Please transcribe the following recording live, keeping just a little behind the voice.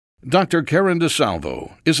Dr. Karen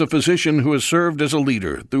DeSalvo is a physician who has served as a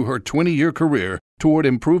leader through her 20-year career toward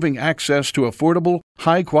improving access to affordable,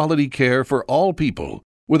 high-quality care for all people,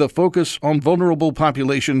 with a focus on vulnerable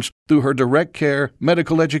populations through her direct care,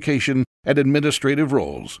 medical education, and administrative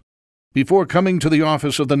roles. Before coming to the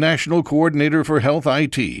office of the National Coordinator for Health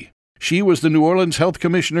IT, she was the New Orleans Health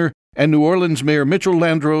Commissioner and New Orleans Mayor Mitchell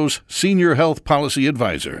Landrieu's Senior Health Policy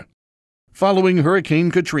Advisor. Following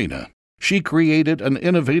Hurricane Katrina, she created an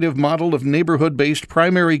innovative model of neighborhood-based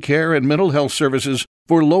primary care and mental health services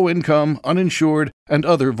for low-income, uninsured, and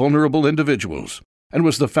other vulnerable individuals, and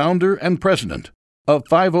was the founder and president of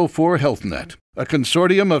 504 HealthNet, a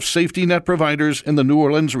consortium of safety net providers in the New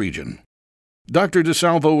Orleans region. Dr.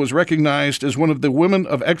 DeSalvo was recognized as one of the Women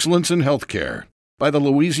of Excellence in Healthcare by the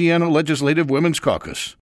Louisiana Legislative Women's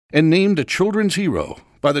Caucus and named a Children's Hero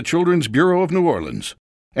by the Children's Bureau of New Orleans,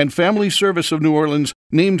 and Family Service of New Orleans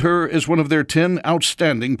named her as one of their 10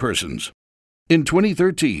 outstanding persons. In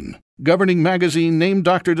 2013, Governing Magazine named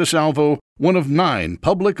Dr. DeSalvo one of 9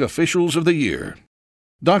 Public Officials of the Year.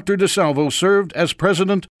 Dr. DeSalvo served as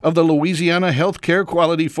president of the Louisiana Healthcare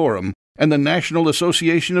Quality Forum and the National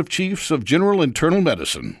Association of Chiefs of General Internal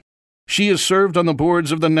Medicine. She has served on the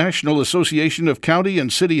boards of the National Association of County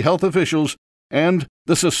and City Health Officials and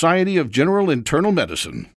the Society of General Internal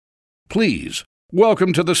Medicine. Please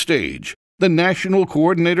welcome to the stage the National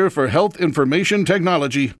Coordinator for Health Information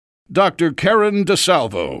Technology, Dr. Karen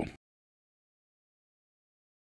DeSalvo.